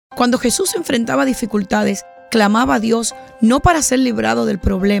Cuando Jesús enfrentaba dificultades, clamaba a Dios no para ser librado del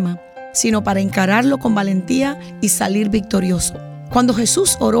problema, sino para encararlo con valentía y salir victorioso. Cuando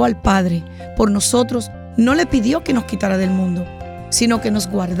Jesús oró al Padre por nosotros, no le pidió que nos quitara del mundo, sino que nos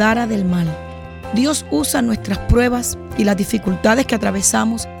guardara del mal. Dios usa nuestras pruebas y las dificultades que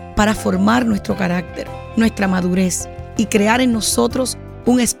atravesamos para formar nuestro carácter, nuestra madurez y crear en nosotros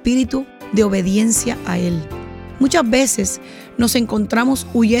un espíritu de obediencia a Él. Muchas veces nos encontramos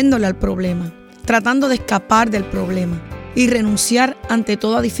huyéndole al problema, tratando de escapar del problema y renunciar ante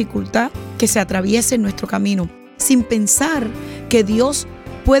toda dificultad que se atraviese en nuestro camino, sin pensar que Dios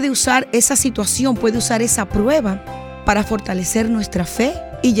puede usar esa situación, puede usar esa prueba para fortalecer nuestra fe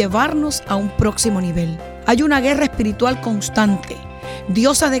y llevarnos a un próximo nivel. Hay una guerra espiritual constante.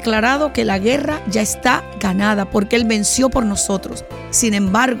 Dios ha declarado que la guerra ya está ganada porque Él venció por nosotros. Sin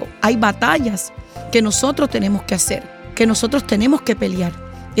embargo, hay batallas que nosotros tenemos que hacer, que nosotros tenemos que pelear.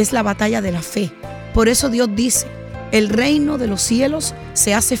 Es la batalla de la fe. Por eso Dios dice: el reino de los cielos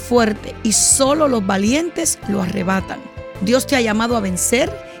se hace fuerte y solo los valientes lo arrebatan. Dios te ha llamado a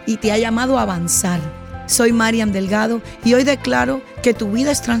vencer y te ha llamado a avanzar. Soy Marian Delgado y hoy declaro que tu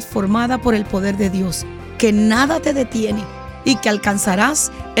vida es transformada por el poder de Dios, que nada te detiene y que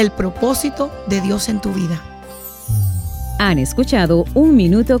alcanzarás el propósito de Dios en tu vida. Han escuchado Un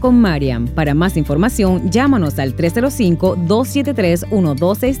Minuto con Marian. Para más información, llámanos al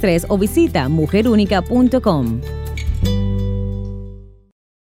 305-273-1263 o visita mujerúnica.com.